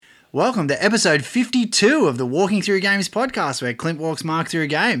Welcome to episode 52 of the Walking Through Games podcast, where Clint walks Mark through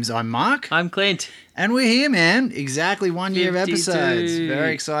games. I'm Mark. I'm Clint. And we're here, man. Exactly 1 year of 52. episodes.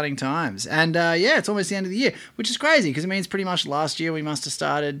 Very exciting times. And it's almost the end of the year, which is crazy because it means pretty much last year we must have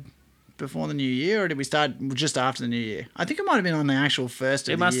started before the new year, or did we start just after the new year? I think it might have been on the actual first of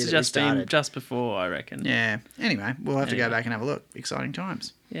the year. It must have just been just before, I reckon. Yeah. Anyway, we'll have to go back and have a look. Exciting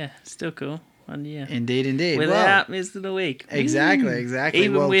times. Yeah, still cool. 1 year. Indeed. Without Mr. The Week. Exactly.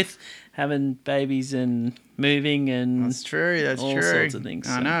 Even with having babies and moving and that's true. all sorts of things.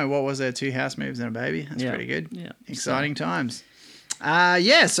 I know. What was there? 2 house moves and a baby. That's pretty good. Yeah. Exciting times. So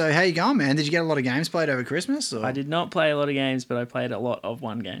how you going, man? Did you get a lot of games played over Christmas? Or? I did not play a lot of games, but I played a lot of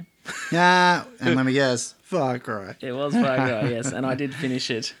one game. And let me guess, Far Cry. It was Far Cry, yes, and I did finish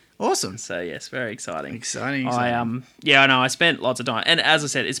it. Awesome. So yes, very exciting. Exciting. I spent lots of time, and as I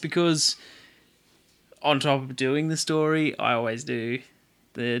said, it's because on top of doing the story, I always do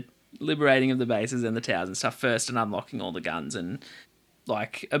the liberating of the bases and the towers and stuff first, and unlocking all the guns and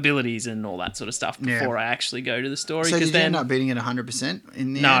like abilities and all that sort of stuff before I actually go to the story. So did you end up beating it 100%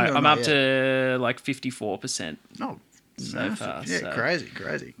 in the no, end? No, I'm up to like 54%. Oh, so far. Yeah, so.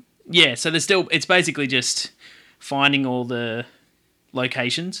 Crazy. Yeah, so there's still, it's basically just finding all the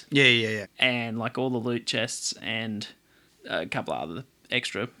locations. Yeah. And like all the loot chests and a couple of other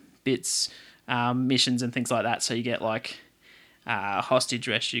extra bits, missions and things like that. So you get like hostage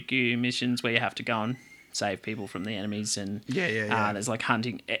rescue missions where you have to go and save people from the enemies, and there's like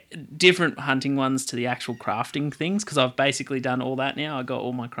different hunting ones to the actual crafting things, because I've basically done all that now. I got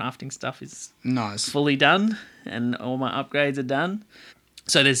all my crafting stuff is nice, fully done, and all my upgrades are done.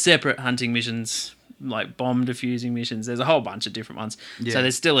 So there's separate hunting missions, like bomb defusing missions. There's a whole bunch of different ones. Yeah. So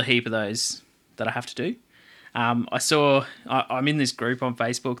there's still a heap of those that I have to do. I'm in this group on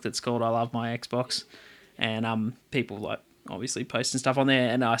Facebook that's called I Love My Xbox, and people like obviously posting stuff on there,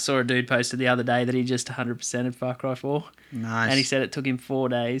 and I saw a dude posted the other day that he just 100%ed Far Cry 4. Nice. And he said it took him 4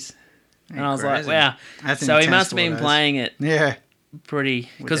 days. Ain't and I was crazy. like, wow. So he must have been playing it pretty...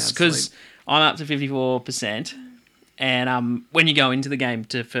 Because I'm up to 54%, and when you go into the game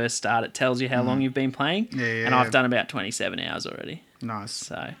to first start, it tells you how long you've been playing. And I've done about 27 hours already. Nice.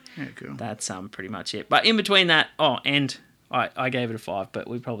 So cool. That's pretty much it. But in between that... and... I gave it a 5, but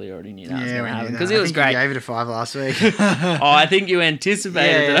we probably already knew that was going to happen because it was great. You gave it a 5 last week. I think you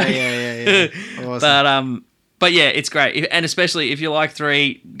anticipated it. Yeah. Awesome. But yeah, it's great, and especially if you like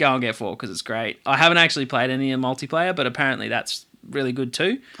 3, go and get 4 because it's great. I haven't actually played any in multiplayer, but apparently that's really good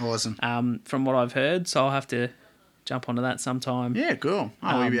too. Awesome. From what I've heard, so I'll have to jump onto that sometime. Yeah, cool.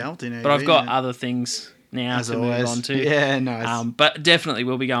 We'll be able to now. But I've got other things now as to always. Move on to. Yeah, nice. But definitely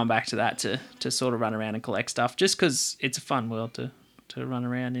we'll be going back to that to sort of run around and collect stuff, just because it's a fun world to run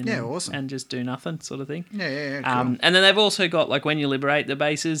around in. Awesome. And just do nothing sort of thing. Yeah, cool. And then they've also got, like, when you liberate the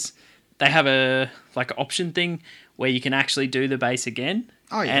bases, they have a like option thing where you can actually do the base again.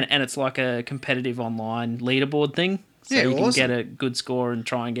 Oh, yeah. And it's like a competitive online leaderboard thing. So you can get a good score and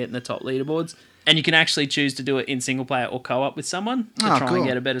try and get in the top leaderboards. And you can actually choose to do it in single player or co-op with someone to try and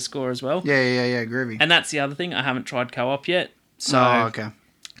get a better score as well. Yeah, groovy. And that's the other thing. I haven't tried co-op yet. So, okay.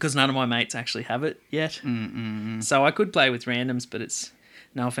 Because none of my mates actually have it yet. So I could play with randoms, but it's,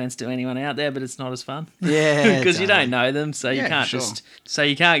 no offense to anyone out there, but it's not as fun. Yeah. Because you don't know them, so you can't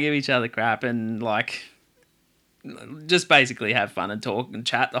you can't give each other crap and like just basically have fun and talk and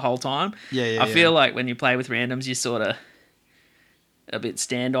chat the whole time. I feel like when you play with randoms, you're sort of a bit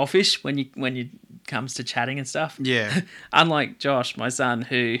standoffish when you comes to chatting and stuff. Yeah. Unlike Josh, my son,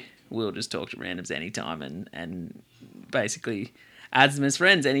 who will just talk to randoms anytime and basically adds them as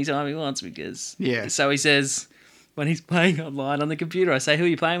friends anytime he wants, because so he says when he's playing online on the computer, I say, who are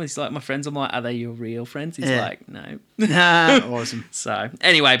you playing with? He's like, my friends. I'm like, are they your real friends? He's like, no. Awesome. So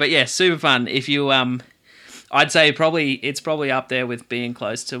anyway, but yeah, super fun. If you I'd say it's probably up there with being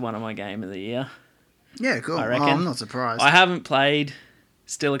close to one of my game of the year. Yeah, cool. I reckon. I'm not surprised. I haven't played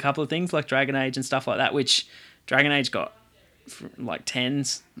still a couple of things like Dragon Age and stuff like that, which Dragon Age got like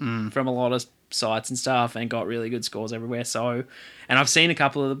 10s from a lot of sites and stuff and got really good scores everywhere. So, and I've seen a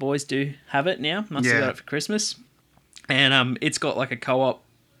couple of the boys do have it now. Must have got it for Christmas. And it's got like a co-op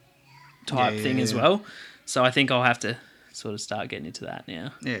type thing as well. So I think I'll have to sort of start getting into that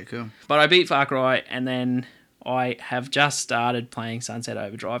now. Yeah, cool. But I beat Far Cry, and then I have just started playing Sunset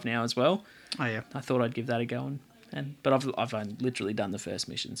Overdrive now as well. Oh yeah. I thought I'd give that a go, but I've only literally done the first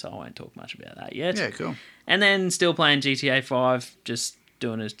mission, so I won't talk much about that yet. Yeah, cool. And then still playing GTA 5, just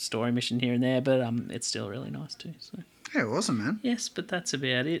doing a story mission here and there, but it's still really nice too. So. Yeah, awesome, man. Yes, but that's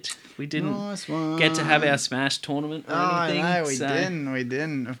about it. We didn't get to have our Smash tournament or anything. No, we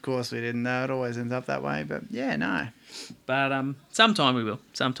didn't. Of course we didn't. It always ends up that way, but yeah, no. But sometime we will.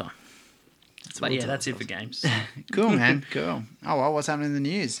 Sometime. But yeah, that's it for games. Cool, man. Cool. Oh well, what's happening in the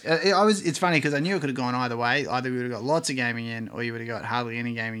news? It's funny because I knew it could have gone either way. Either we would have got lots of gaming in, or you would have got hardly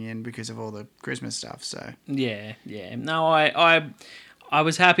any gaming in because of all the Christmas stuff. So Yeah. No, I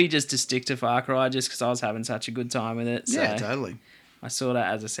was happy just to stick to Far Cry just because I was having such a good time with it. So yeah, totally. I sort of,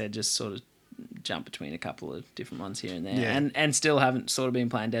 as I said, just sort of jump between a couple of different ones here and there, Yeah. and still haven't sort of been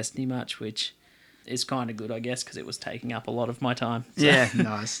playing Destiny much, which is kind of good, I guess, because it was taking up a lot of my time. So, Yeah,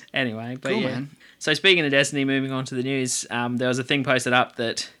 nice. Anyway, but Cool, yeah. man. So speaking of Destiny, moving on to the news, there was a thing posted up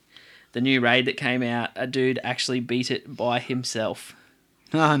that the new raid that came out, a dude actually beat it by himself.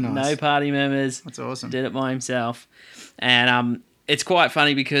 Oh, nice. No party members. That's awesome. Did it by himself, and it's quite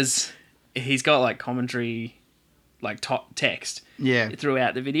funny because he's got like commentary, like text Yeah.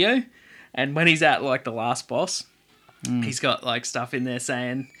 throughout the video, and when he's at like the last boss, he's got like stuff in there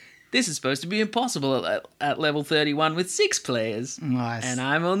saying, "This is supposed to be impossible at level 31 with 6 players, Nice. and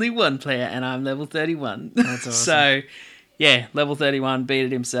I'm only 1 player, and I'm level 31." That's awesome. So, yeah, level 31 beat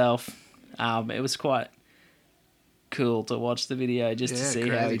it himself. It was quite cool to watch the video just to Yeah, see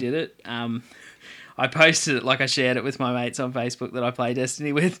how crazy. he did it. I posted it, like I shared it with my mates on Facebook that I play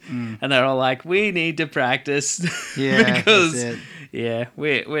Destiny with, and they're all like, "We need to practice." Yeah, because that's it. yeah,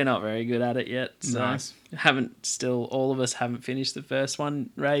 we're not very good at it yet. So Nice. all of us haven't finished the first one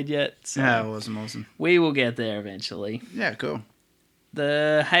raid yet. So Yeah, awesome. we will get there eventually. Yeah, cool.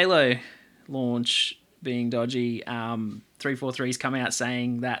 The Halo launch being dodgy, 343's come out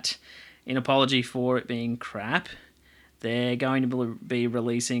saying that in apology for it being crap, they're going to be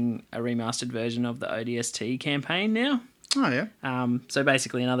releasing a remastered version of the ODST campaign now. Oh yeah. So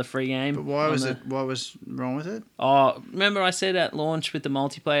basically another free game. But why on was the- it? What was wrong with it? Oh, remember I said at launch with the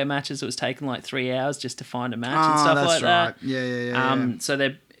multiplayer matches it was taking like 3 hours just to find a match and stuff that's like right. that. Yeah. So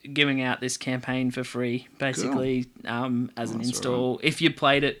they're giving out this campaign for free, basically, as an That's install. If you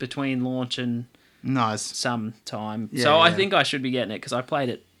played it between launch and Nice. some time. Yeah, So I yeah. think I should be getting it because I played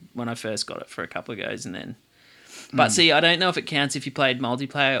it when I first got it for a couple of goes and then... But see, I don't know if it counts if you played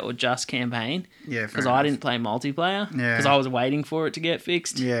multiplayer or just campaign Yeah, because I didn't play multiplayer Yeah. because I was waiting for it to get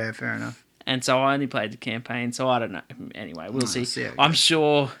fixed. Yeah, fair enough. And so I only played the campaign, so I don't know. Anyway, we'll see. see how it I'm goes.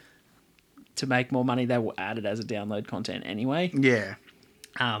 sure to make more money, they will add it as a download content anyway. Yeah.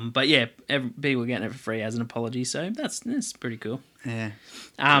 But yeah, people are getting it for free as an apology, so that's pretty cool. Yeah.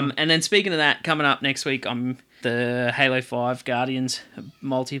 And then speaking of that, coming up next week, the Halo 5 Guardians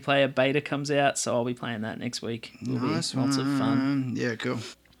multiplayer beta comes out, so I'll be playing that next week. It'll be Nice lots of fun. Yeah, cool.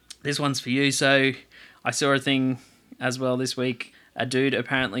 This one's for you. So I saw a thing as well this week. A dude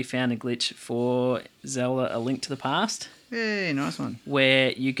apparently found a glitch for Zelda: A Link to the Past, Hey, nice one.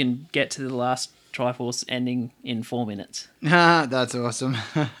 where you can get to the last Triforce ending in 4 minutes. That's awesome.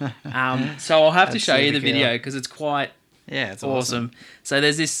 So I'll have to That's show you the super cool. video because it's quite Yeah, it's awesome. So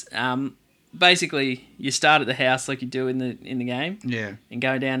there's this. Basically, you start at the house like you do in the game, Yeah, and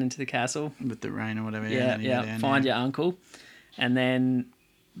go down into the castle. with the rain or whatever. Yeah. Find your uncle, and then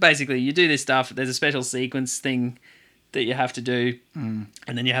basically you do this stuff. There's a special sequence thing that you have to do, and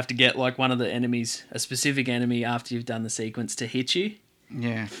then you have to get like one of the enemies, a specific enemy, after you've done the sequence to hit you,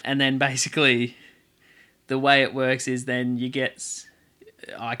 Yeah. and then basically the way it works is then you get.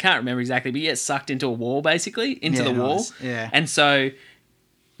 I can't remember exactly, but you get sucked into a wall, basically, into Yeah, the wall. nice. Yeah. And so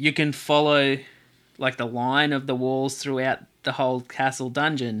you can follow like the line of the walls throughout the whole castle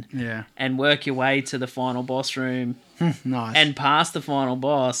dungeon Yeah. and work your way to the final boss room Nice. and past the final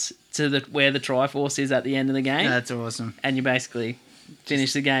boss to where the Triforce is at the end of the game. That's awesome. And you basically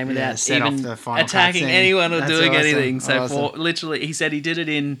finish the game without set off even the final attacking cutscene. anyone or That's doing awesome. anything. So Awesome. for literally, he said he did it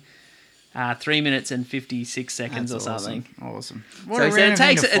in 3 minutes and 56 seconds That's or something. Awesome. So he said it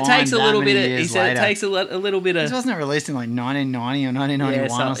takes a little bit. He said it takes a little bit This of. wasn't it released in like 1990 or 1991 Yeah, or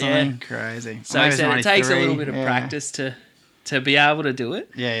so- something? yeah. Crazy. So Or he maybe said it it's takes a 93. little bit of Yeah. practice to be able to do it.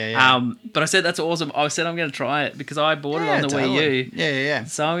 Yeah. But I said that's awesome. I said I'm going to try it because I bought it Yeah, on the totally. Wii U. Yeah.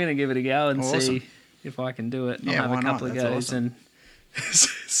 So I'm going to give it a go and Awesome. see if I can do it. Yeah, I'll have why a not? couple of That's goes awesome. and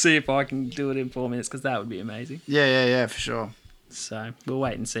see if I can do it in 4 minutes because that would be amazing. Yeah, for sure. So we'll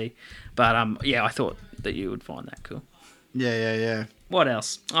wait and see. But yeah, I thought that you would find that cool. Yeah. What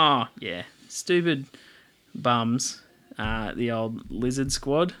else? Oh yeah, stupid bums. The old Lizard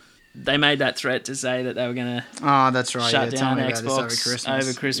Squad. They made that threat to say that they were going to Oh, that's right. Shut yeah, down tell me about Xbox this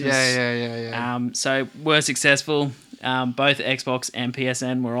over Christmas. Yeah. So we're successful. Both Xbox and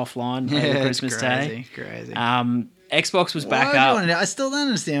PSN were offline over it's Christmas Day. Crazy. Xbox was back Why would you up. wanna do- I still don't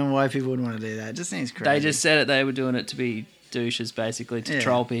understand why people would want to do that. It just seems crazy. They just said it. They were doing it to be douches, basically, to Yeah.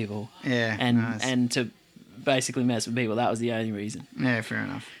 troll people yeah, and nice. and to basically mess with people. That was the only reason. yeah, fair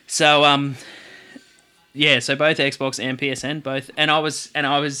enough. So yeah. So both Xbox and PSN both, and I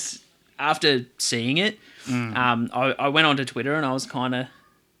was after seeing it, I went onto Twitter and I was kind of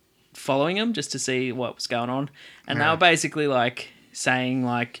following them just to see what was going on. And they were basically like saying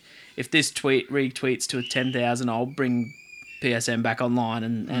like, if this tweet retweets to 10,000, I'll bring PSN back online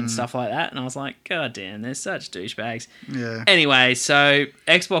and stuff like that. And I was like, God damn, they're such douchebags. Yeah. Anyway, so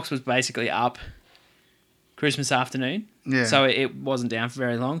Xbox was basically up Christmas afternoon. Yeah. So it wasn't down for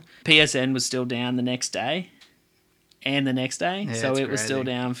very long. PSN was still down the next day and the next day. Yeah, so it's it was still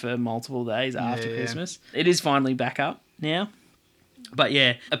crazy. down for multiple days after Yeah. Christmas. It is finally back up now. But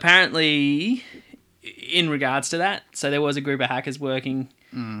yeah, apparently in regards to that, so there was a group of hackers working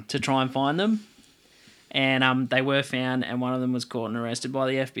to try and find them. And they were found, and one of them was caught and arrested by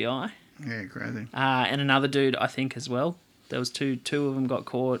the FBI. Yeah, crazy. And another dude, I think, as well. There was two of them got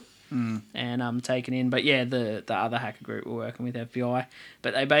caught and taken in. But yeah, the other hacker group were working with FBI.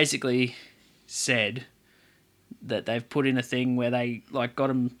 But they basically said that they've put in a thing where they like got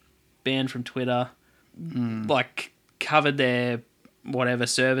them banned from Twitter, like covered their whatever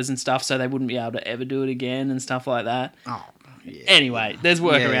servers and stuff, so they wouldn't be able to ever do it again and stuff like that. Oh, yeah. Anyway, there's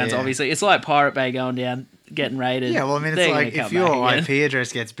workarounds, Yeah. obviously. It's like Pirate Bay going down, getting raided. Yeah, well, I mean, it's They're like gonna if come back your again. IP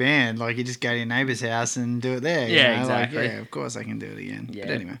address gets banned, like you just go to your neighbour's house and do it there. you Yeah, know? exactly. Like, yeah, of course I can do it again. Yeah.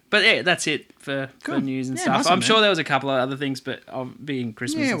 But anyway. But yeah, that's it for Cool. news and Yeah, stuff. nice one, I'm sure man. there was a couple of other things, but being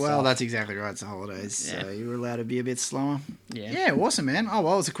Christmas Yeah, and well, stuff. that's exactly right. It's the holidays, so Yeah. you were allowed to be a bit slower. Yeah. Yeah, awesome, man. Oh,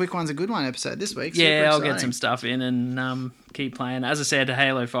 well, it's a quick one's a good one episode this week. Super Yeah, I'll get exciting. some stuff in and keep playing. As I said,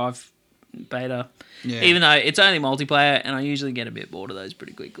 Halo 5 beta. Yeah. Even though it's only multiplayer, and I usually get a bit bored of those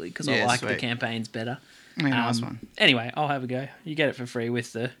pretty quickly because I Yeah, like the sweet. campaigns better. Yeah, nice one. Anyway, I'll have a go. You get it for free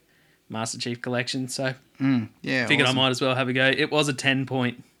with the Master Chief Collection, so Yeah, figured awesome. I might as well have a go. It was a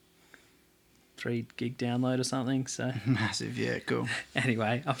 10.3 gig download or something, so Massive, yeah, cool.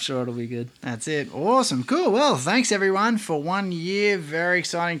 anyway, I'm sure it'll be good. That's it. Awesome, cool. Well, thanks everyone for 1 year. Very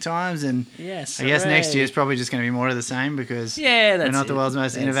exciting times, and Yes, I guess next hooray. year's probably just going to be more of the same because Yeah, that's we're not the it. world's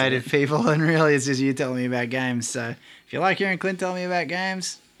most That's innovative it. people, and really it's just you telling me about games. So if you like hearing Clint tell me about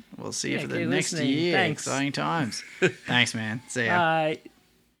games, we'll see you Yeah, for the keep next listening. year. Thanks. Exciting times. Thanks, man. See ya. Bye.